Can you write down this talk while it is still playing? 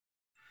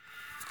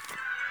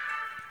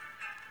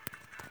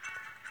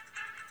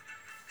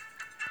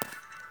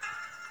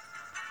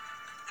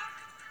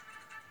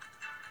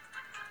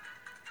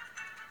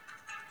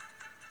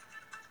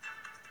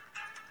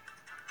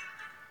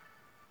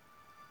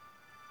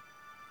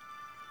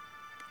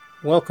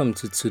Welcome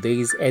to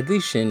today's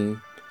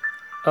edition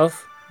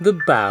of The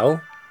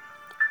Bow.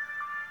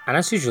 And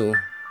as usual,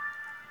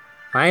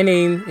 my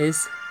name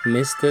is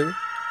Mr.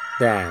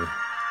 Dan.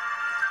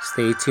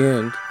 Stay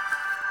tuned.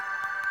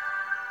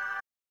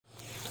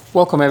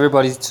 Welcome,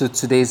 everybody, to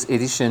today's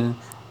edition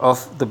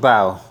of The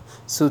Bow.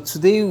 So,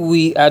 today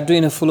we are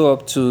doing a follow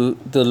up to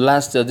the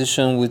last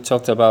edition. We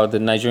talked about the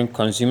Nigerian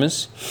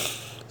consumers,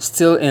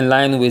 still in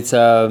line with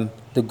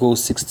the goal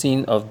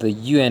 16 of the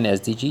UN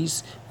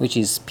SDGs, which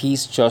is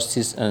peace,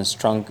 justice, and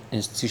strong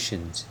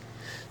institutions.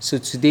 So,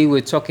 today we're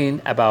talking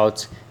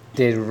about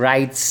the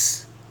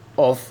rights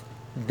of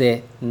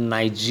the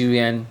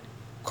Nigerian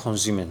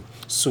consumer.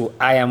 So,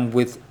 I am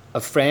with a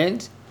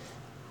friend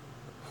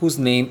whose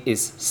name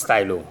is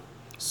Stylo.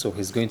 So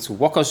he's going to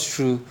walk us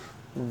through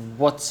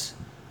what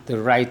the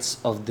rights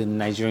of the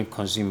Nigerian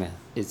consumer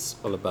is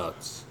all about.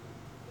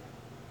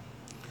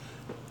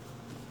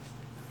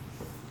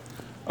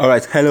 All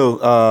right,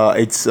 hello.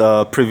 It's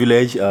a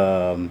privilege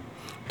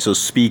to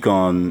speak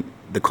on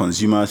the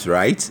consumer's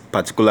rights,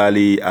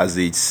 particularly as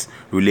it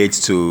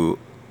relates to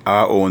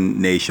our own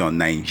nation,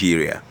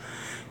 Nigeria.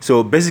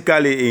 So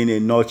basically, in a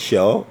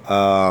nutshell,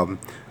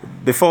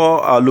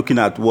 before looking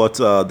at what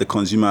the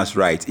consumer's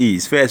right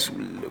is, first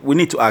we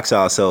need to ask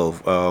ourselves,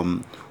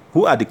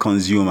 who are the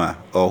consumer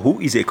or who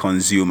is a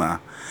consumer?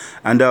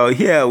 And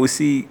here we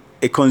see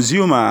a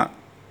consumer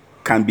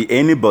can be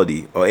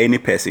anybody or any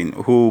person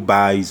who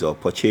buys or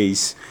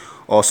purchases,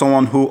 or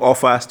someone who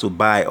offers to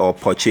buy or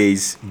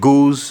purchase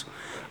goods,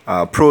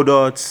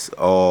 products,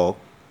 or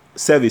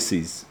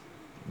services,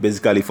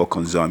 basically for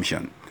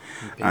consumption.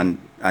 Okay.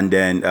 And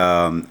then,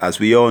 as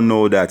we all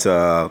know that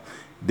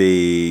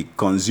the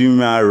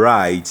consumer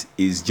right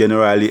is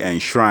generally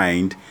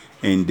enshrined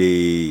in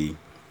the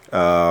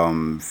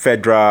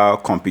Federal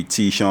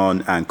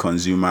Competition and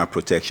Consumer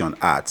Protection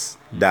Act,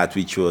 that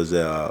which was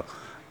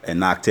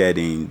enacted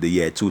in the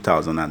year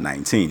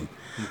 2019.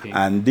 Okay.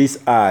 And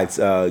this act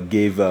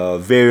gave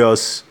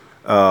various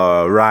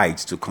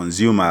rights to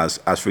consumers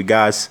as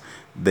regards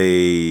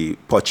the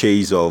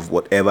purchase of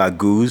whatever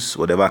goods,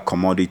 whatever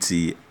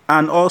commodity,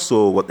 and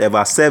also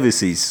whatever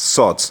services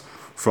sought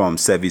from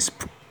service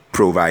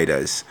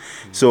providers.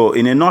 So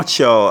in a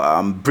nutshell,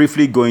 I'm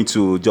briefly going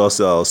to just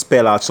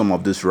spell out some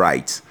of these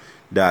rights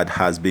that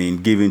has been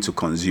given to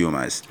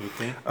consumers.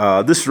 Okay.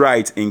 This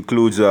right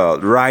includes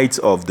right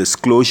of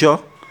disclosure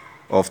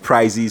of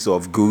prices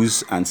of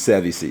goods and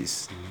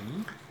services.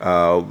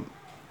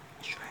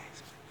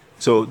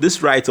 So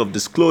this right of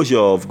disclosure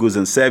of goods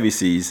and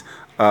services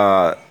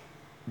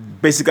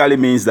basically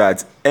means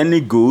that any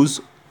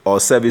goods or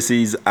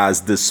services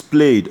as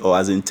displayed or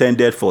as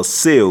intended for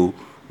sale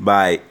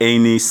by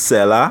any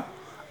seller,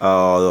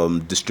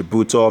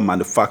 distributor,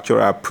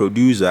 manufacturer,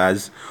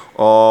 producers,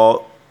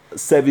 or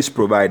service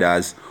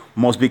providers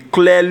must be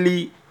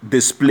clearly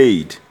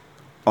displayed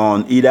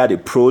on either the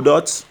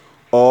products,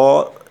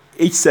 or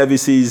each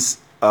services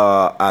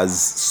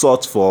as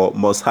sought for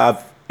must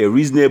have a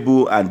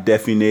reasonable and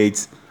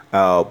definite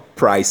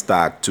price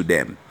tag to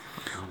them.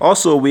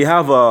 Also, we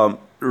have a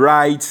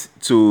right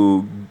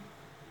to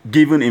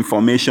given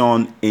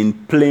information in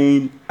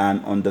plain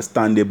and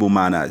understandable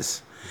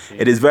manners.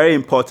 It is very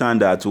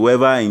important that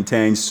whoever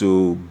intends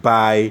to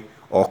buy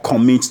or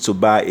commits to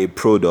buy a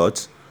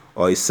product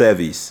or a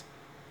service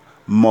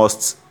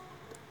must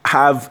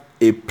have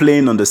a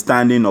plain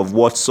understanding of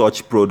what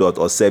such product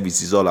or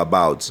service is all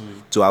about,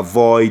 to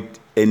avoid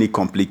any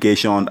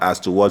complication as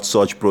to what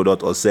such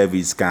product or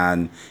service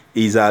can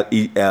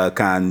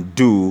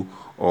do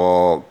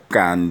or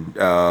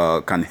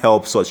can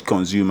help such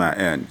consumer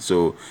earn.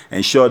 So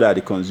ensure that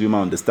the consumer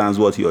understands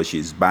what he or she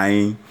is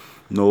buying,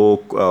 no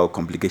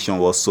complication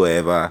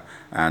whatsoever,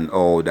 and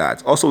all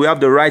that. Also, we have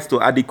the right to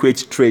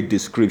adequate trade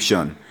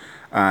description,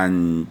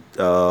 and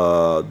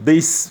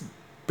this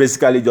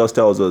basically just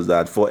tells us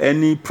that for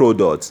any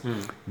product,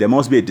 there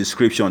must be a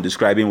description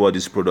describing what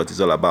this product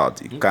is all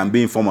about. It can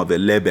be in form of a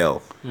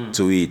label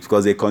to it,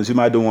 because a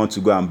consumer don't want to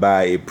go and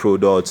buy a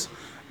product.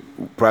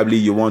 Probably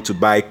you want to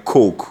buy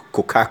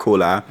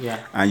Coca-Cola, Yeah.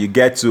 and you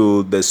get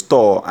to the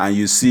store and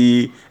you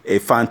see a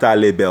Fanta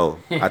label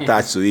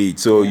attached to it.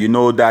 So you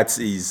know that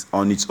is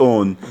on its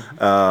own.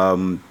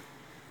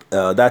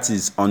 Like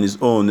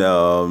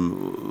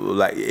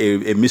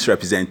a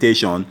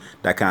misrepresentation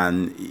that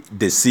can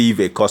deceive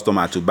a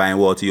customer to buying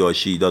what he or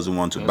she doesn't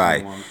want to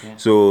buy.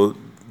 So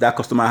that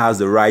customer has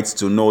the right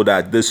to know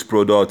that this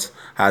product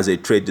has a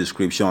trade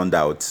description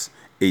that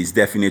is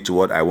definite to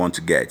what I want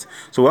to get.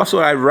 So also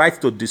I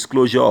right to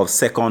disclosure of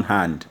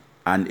second-hand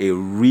and a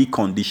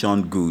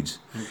reconditioned goods.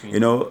 You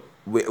know,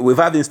 we've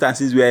had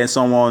instances where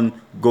someone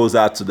goes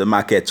out to the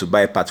market to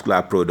buy a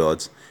particular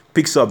product,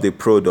 picks up the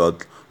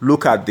product,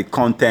 look at the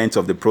content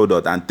of the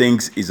product and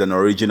thinks it's an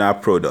original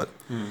product.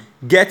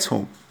 Gets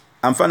home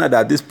and find out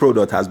that this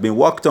product has been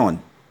worked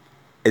on,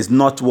 is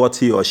not what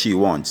he or she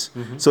wants.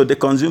 So the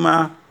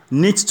consumer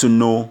needs to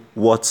know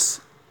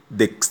what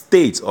the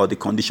state or the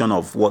condition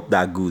of what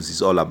that goods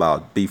is all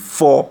about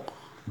before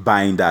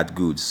buying that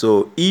goods.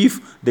 So if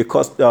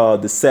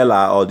the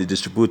seller or the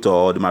distributor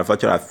or the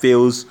manufacturer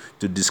fails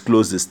to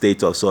disclose the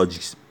state of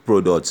such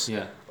products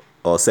Yeah.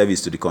 or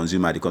service to the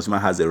consumer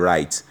has a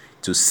right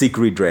to seek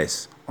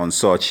redress on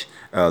such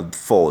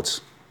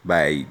faults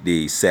by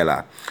the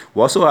seller.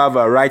 We also have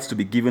a right to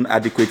be given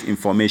adequate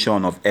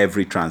information of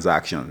every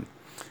transaction.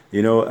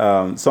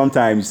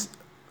 Sometimes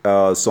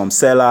some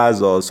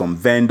sellers or some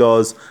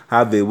vendors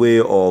have a way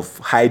of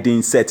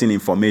hiding certain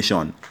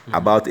information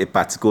about a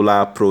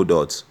particular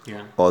product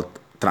or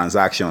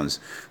transactions,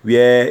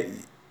 where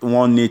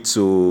one needs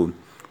to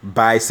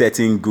buy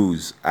certain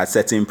goods at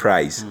certain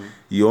price.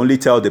 You only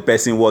tell the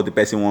person what the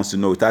person wants to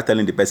know without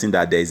telling the person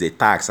that there is a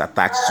tax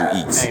attached to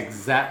it.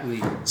 Exactly.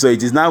 So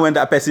it is now when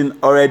that person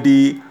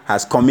already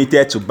has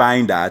committed to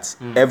buying that,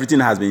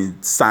 everything has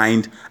been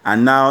signed,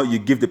 and now you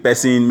give the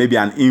person maybe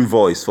an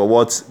invoice for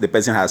what the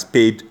person has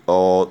paid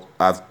or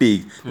have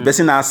paid. The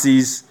person now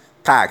sees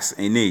tax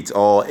in it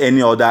or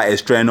any other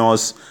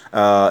extraneous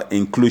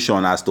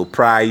inclusion as to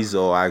price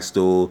or as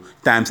to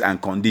terms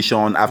and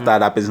condition after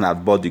that person has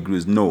bought the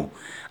goods. No.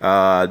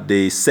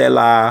 The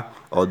seller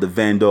or the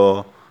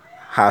vendor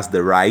has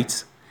the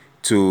right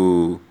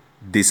to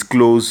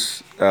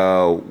disclose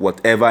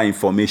whatever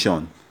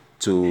information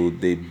to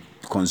the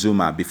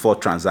consumer before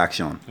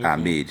transactions are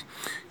made.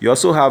 You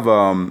also have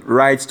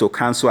rights to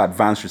cancel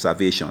advance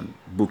reservation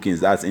bookings.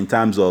 That's in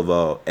terms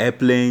of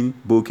airplane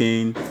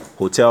booking,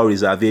 hotel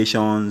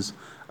reservations,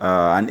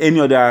 and any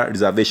other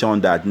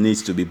reservation that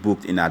needs to be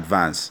booked in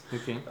advance.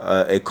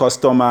 A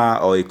customer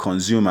or a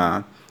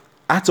consumer,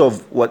 out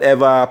of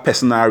whatever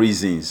personal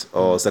reasons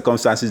or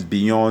circumstances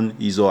beyond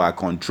his or her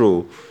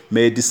control,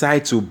 may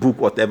decide to book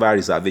whatever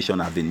reservation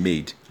have been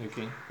made.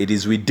 It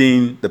is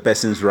within the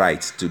person's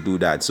right to do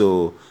that.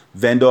 So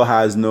vendor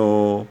has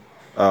no,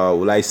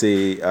 rights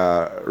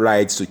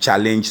to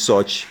challenge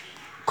such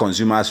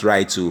consumers'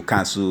 right to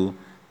cancel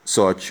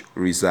such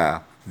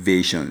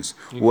reservations.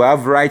 We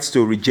have rights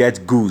to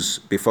reject goods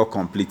before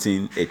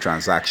completing a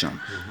transaction.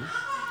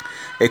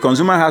 A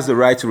consumer has the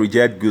right to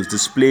reject goods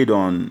displayed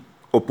on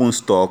open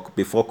stock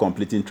before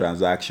completing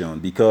transaction,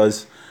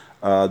 because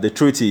the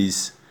truth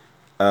is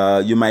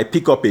you might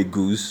pick up a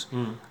goods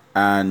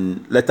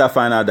and later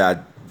find out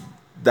that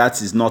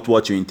that is not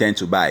what you intend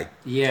to buy.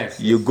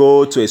 You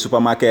go to a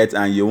supermarket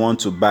and you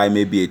want to buy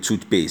maybe a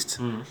toothpaste,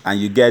 and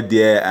you get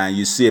there and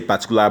you see a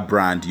particular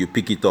brand, you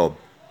pick it up,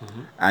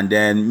 and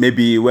then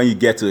maybe when you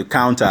get to the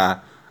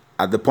counter,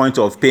 at the point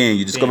of paying,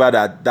 you discover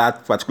that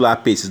that particular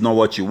paste is not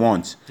what you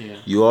want.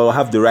 You all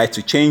have the right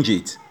to change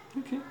it,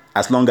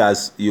 as long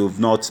as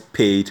you've not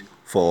paid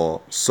for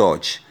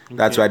such.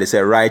 That's why they say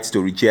right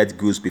to reject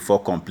goods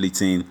before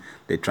completing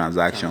the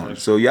transaction.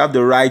 So you have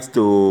the right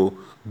to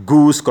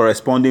goods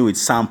corresponding with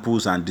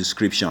samples and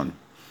description.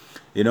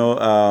 It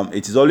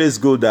is always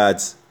good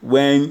that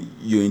when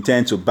you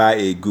intend to buy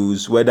a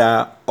goods,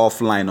 whether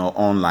offline or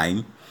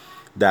online,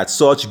 that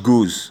such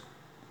goods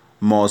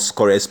must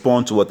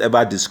correspond to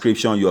whatever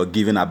description you're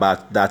given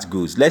about that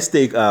goods. Let's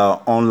take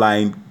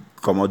online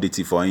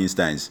commodity, for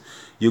instance.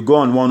 You go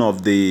on one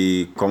of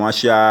the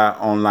commercial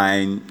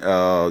online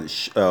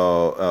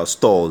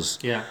stores,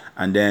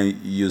 and then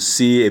you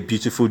see a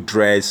beautiful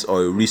dress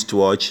or a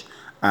wristwatch,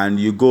 and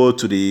you go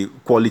to the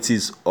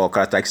qualities or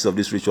characteristics of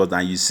this wristwatch,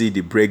 and you see the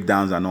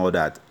breakdowns and all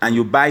that, and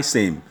you buy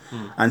same,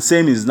 and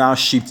same is now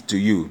shipped to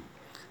you.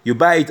 You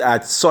buy it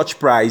at such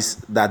price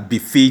that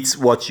befits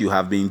what you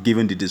have been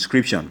given the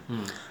description.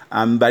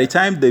 And by the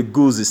time the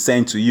goods is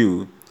sent to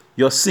you,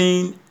 you're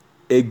seeing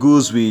a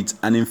goods with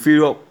an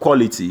inferior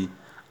quality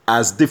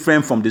as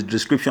different from the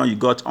description you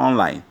got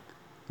online.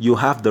 You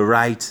have the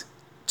right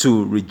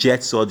to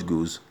reject such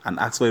goods and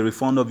ask for a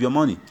refund of your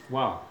money.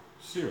 Wow,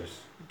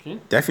 serious? Okay.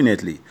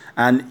 Definitely.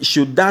 And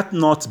should that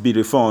not be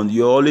refunded,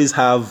 you always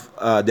have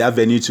the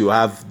avenue to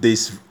have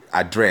this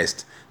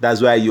addressed. That's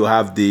why you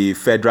have the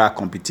Federal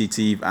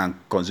Competitive and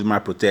Consumer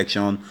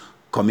Protection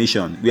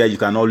Commission, where you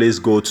can always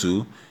go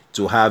to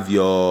have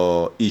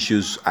your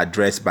issues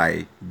addressed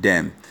by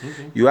them.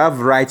 You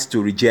have rights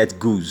to reject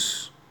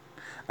goods.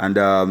 And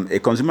a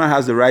consumer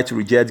has the right to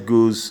reject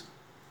goods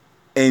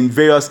in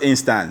various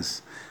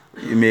instances.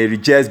 You may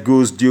reject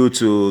goods due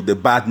to the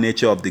bad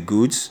nature of the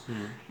goods.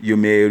 You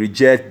may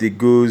reject the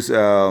goods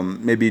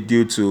maybe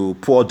due to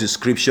poor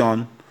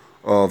description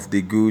of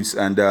the goods,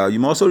 and you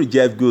may also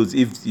reject goods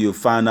if you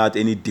find out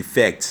any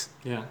defects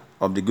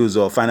of the goods,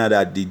 or find out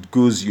that the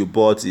goods you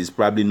bought is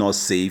probably not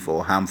safe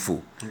or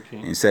harmful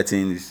in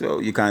certain. So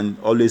you can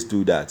always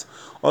do that.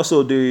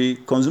 Also, the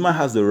consumer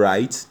has the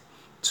right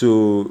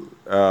to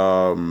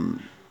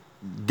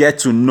get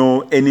to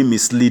know any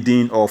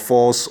misleading or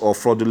false or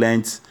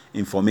fraudulent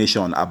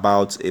information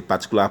about a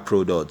particular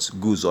product,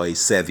 goods, or a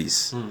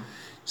service.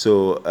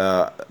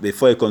 So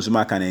before a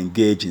consumer can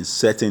engage in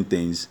certain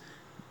things,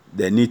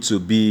 there needs to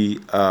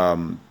be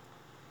a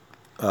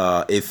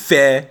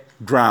fair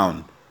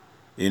ground,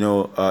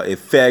 a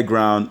fair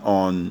ground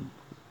on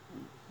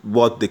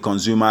what the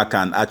consumer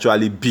can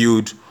actually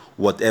build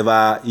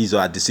whatever his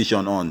or her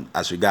decision on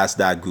as regards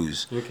that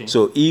goods.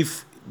 So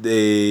if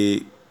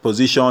the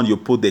position you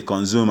put the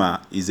consumer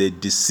is a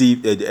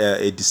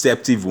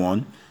deceptive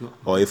one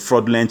or a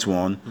fraudulent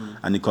one,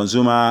 and the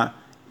consumer,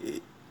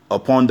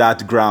 upon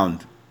that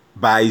ground,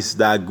 buys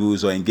that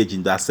goods or engage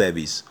in that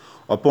service.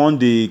 Upon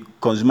the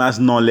consumer's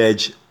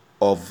knowledge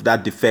of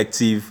that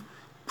defective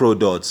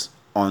product,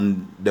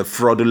 on the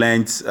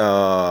fraudulent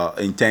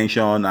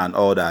intention and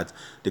all that,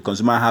 the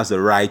consumer has the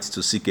right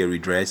to seek a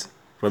redress.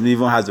 Probably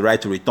even has the right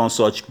to return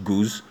such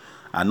goods,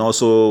 and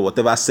also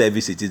whatever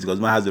service it is, the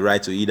consumer has the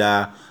right to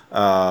either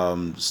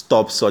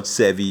stop such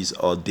service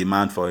or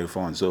demand for a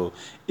refund. So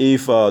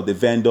if the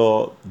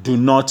vendor do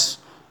not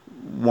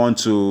want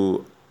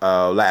to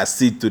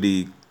accede to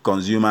the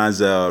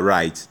consumer's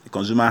right, the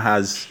consumer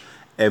has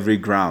every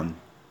ground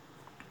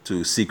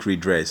to seek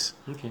redress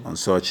on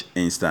such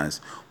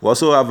instance. We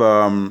also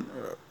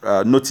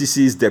have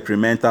notices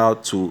detrimental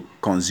to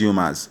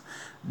consumers.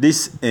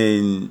 This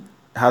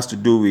has to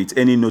do with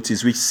any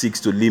notice which seeks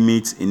to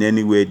limit in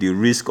any way the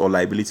risk or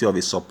liability of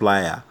a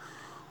supplier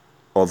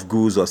of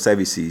goods or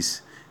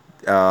services,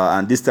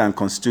 and this can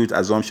constitute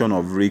assumption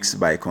of risks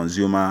by a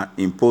consumer,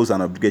 impose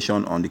an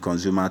obligation on the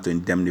consumer to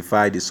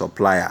indemnify the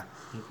supplier,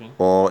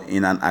 or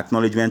in an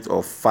acknowledgement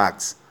of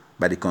facts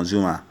by the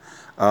consumer.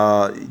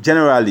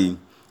 Generally,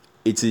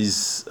 it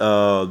is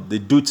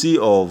the duty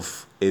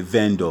of a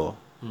vendor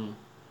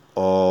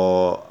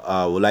or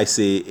will I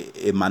say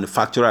a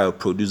manufacturer or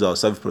producer or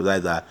service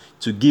provider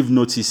to give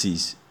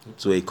notices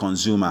to a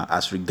consumer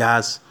as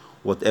regards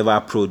whatever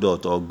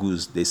product or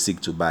goods they seek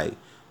to buy.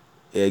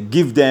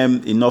 Give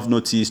them enough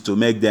notice to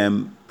make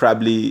them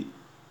probably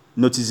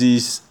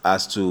notices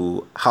as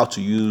to how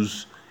to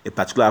use a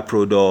particular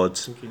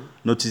product,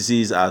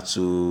 notices as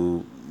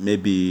to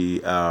maybe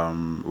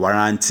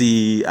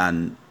warranty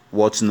and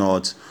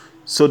whatnot,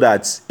 so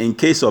that in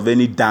case of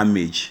any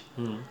damage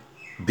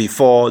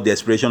before the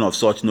expiration of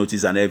such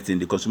notice and everything,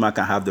 the consumer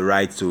can have the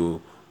right to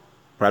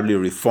probably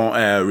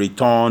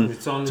return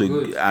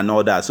to and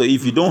all that. So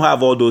if you don't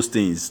have all those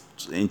things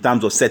in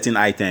terms of certain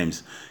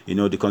items,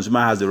 the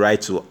consumer has the right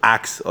to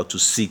ask or to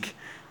seek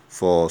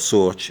for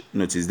such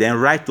notice. Then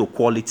right to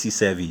quality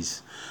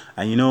service.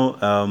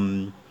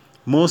 And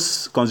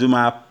most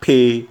consumers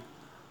pay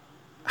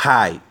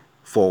high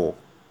for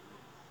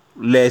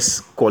less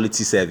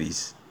quality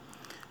service.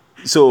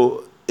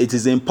 So it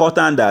is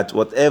important that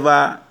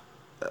whatever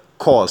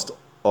cost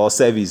or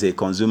service a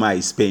consumer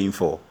is paying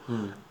for,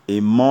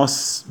 it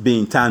must be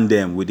in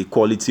tandem with the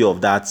quality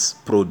of that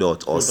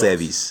product or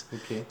service.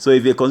 So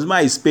if a consumer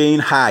is paying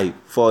high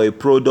for a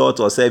product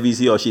or service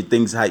he or she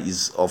thinks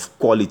is of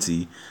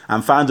quality,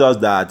 and finds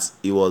out that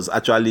it was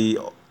actually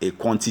a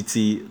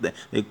quantity,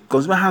 the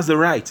consumer has the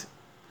right,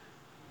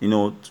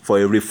 for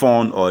a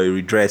refund or a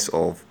redress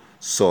of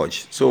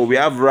such. So we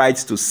have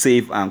rights to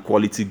safe and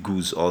quality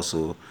goods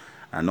also,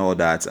 and all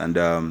that.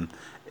 And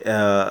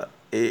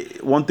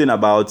one thing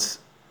about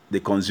the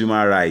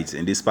consumer rights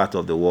in this part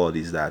of the world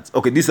is that,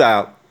 these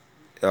are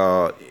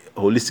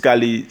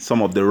holistically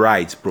some of the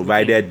rights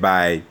provided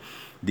by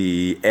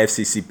the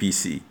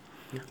FCCPC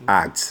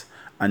Act.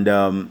 And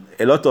a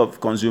lot of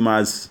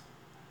consumers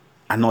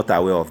are not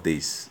aware of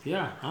this.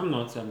 Yeah, I'm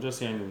not. I'm just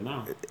hearing it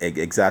now.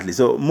 Exactly.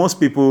 So most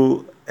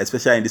people,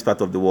 especially in this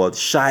part of the world,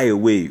 shy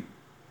away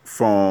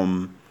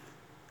from,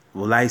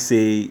 will I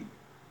say,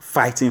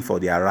 fighting for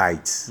their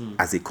rights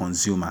as a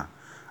consumer,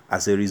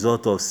 as a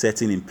result of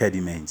certain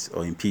impediments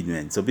or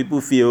impediments. So people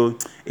feel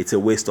it's a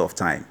waste of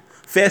time.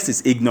 First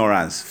is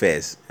ignorance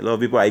first. A lot of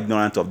people are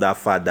ignorant of that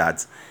fact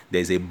that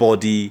there's a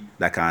body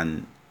that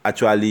can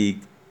actually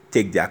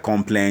take their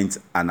complaint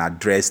and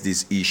address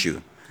this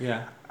issue.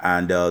 Yeah.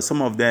 And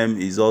some of them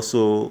is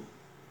also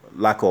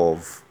lack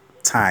of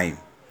time.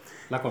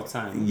 Lack of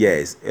time.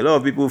 Yes. A lot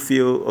of people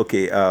feel,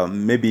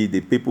 maybe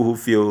the people who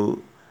feel,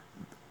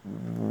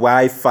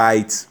 why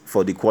fight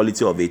for the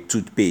quality of a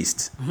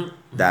toothpaste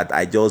that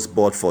I just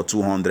bought for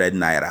 200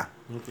 naira?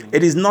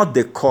 It is not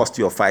the cost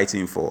you're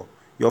fighting for.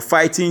 You're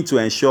fighting to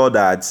ensure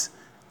that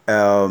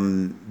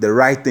the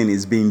right thing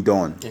is being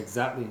done.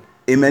 Exactly.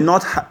 It may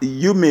not.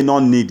 You may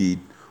not need it,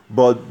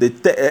 but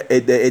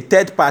a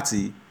third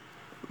party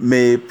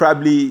may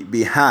probably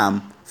be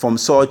harmed from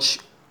such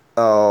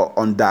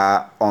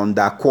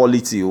under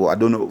quality, or I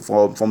don't know,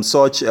 from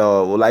such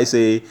will I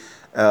say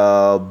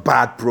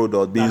bad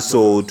product being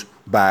sold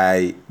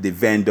by the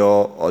vendor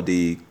or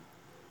the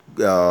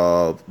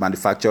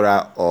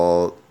manufacturer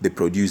or the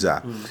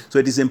producer. So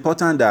it is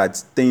important that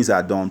things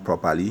are done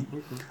properly,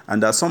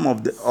 and that some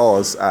of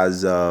us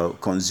as a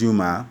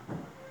consumer,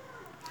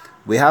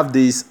 we have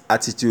this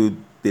attitude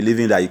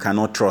believing that you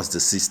cannot trust the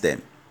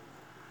system.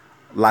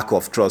 Lack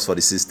of trust for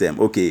the system.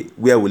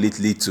 Where will it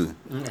lead to?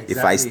 Exactly.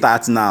 If I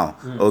start now,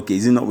 will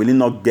it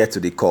not get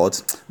to the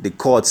court? The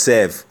court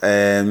serve.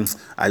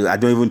 I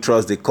don't even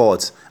trust the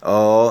court.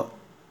 Or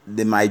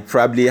they might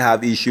probably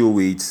have issue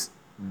with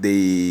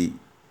the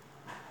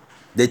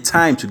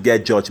time to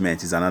get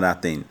judgment is another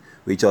thing,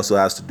 which also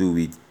has to do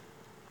with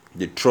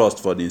the trust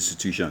for the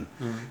institution.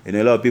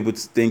 A lot of people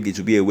think it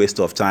would be a waste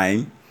of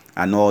time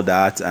and all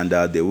that, and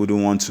they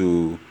wouldn't want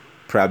to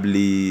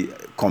probably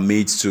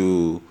commit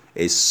to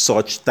a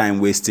such time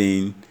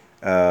wasting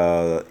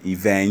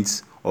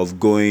event of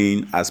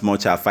going as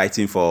much as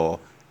fighting for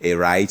a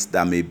right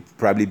that may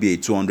probably be a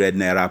 200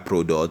 naira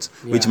product,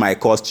 which might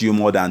cost you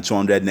more than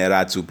 200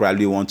 naira to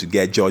probably want to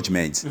get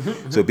judgment.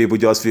 So people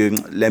just feel,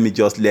 let me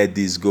just let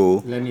this go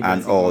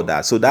and all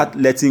that. So that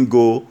letting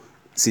go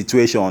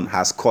situation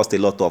has caused a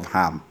lot of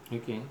harm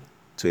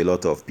to a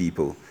lot of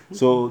people.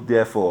 So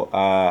therefore,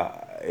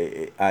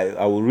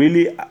 I will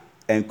really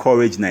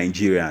encourage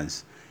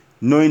Nigerians,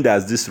 knowing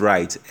that this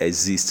right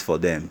exists for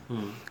them,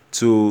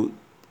 to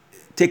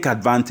take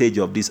advantage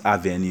of this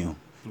avenue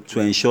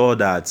to ensure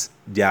that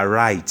their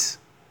right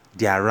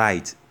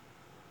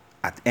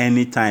at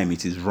any time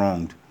it is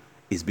wronged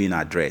is being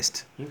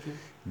addressed.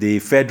 The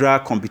Federal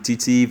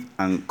Competitive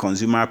and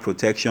Consumer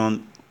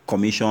Protection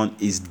Commission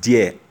is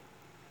there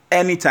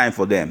anytime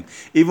for them.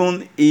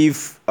 Even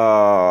if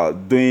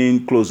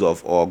doing close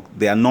of or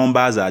their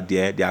numbers are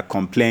there, their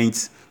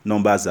complaints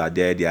numbers are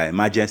there, their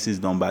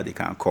emergencies number they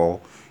can call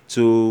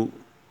to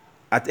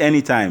at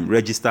any time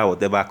register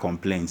whatever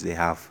complaints they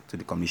have to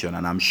the commission,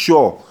 and I'm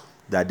sure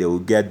that they will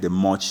get the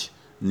much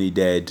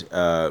needed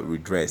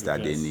redress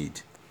that they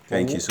need.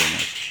 Thank you so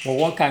much. Well,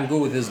 one can go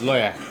with his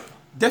lawyer.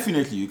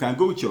 Definitely, you can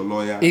go with your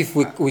lawyer. If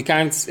we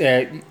can't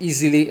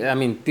easily, I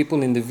mean,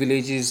 people in the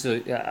villages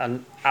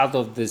and out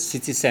of the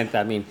city center,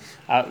 I mean,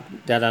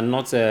 that are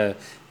not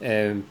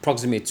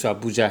proximate to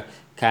Abuja,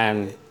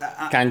 can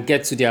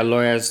get to their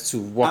lawyers to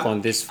work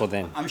on this for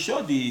them. I'm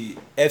sure the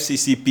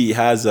FCCP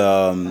has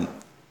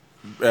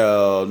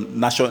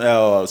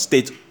national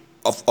state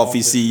of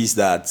offices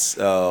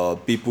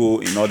that people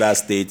in other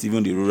states,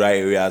 even the rural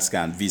areas,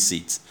 can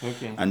visit.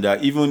 And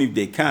even if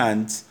they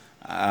can't,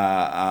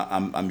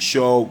 I'm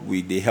sure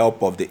with the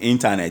help of the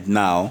internet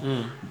now,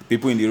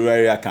 people in the rural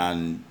area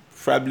can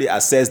probably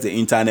access the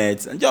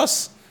internet and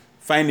just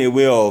find a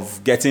way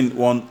of getting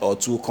one or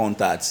two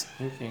contacts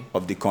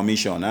of the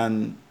commission,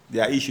 and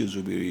their issues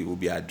will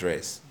be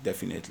addressed,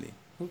 definitely.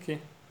 Okay.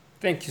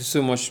 Thank you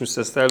so much,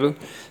 Mr. Stalo.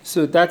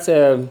 So that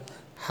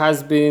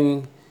has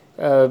been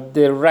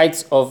the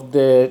rights of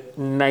the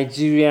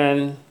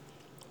Nigerian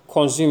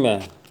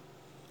consumer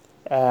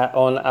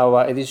on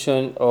our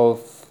edition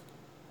of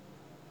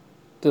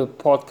the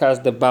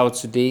podcast, The Bow,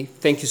 today.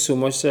 Thank you so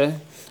much, sir.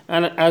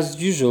 And as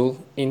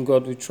usual, in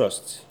God we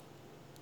trust.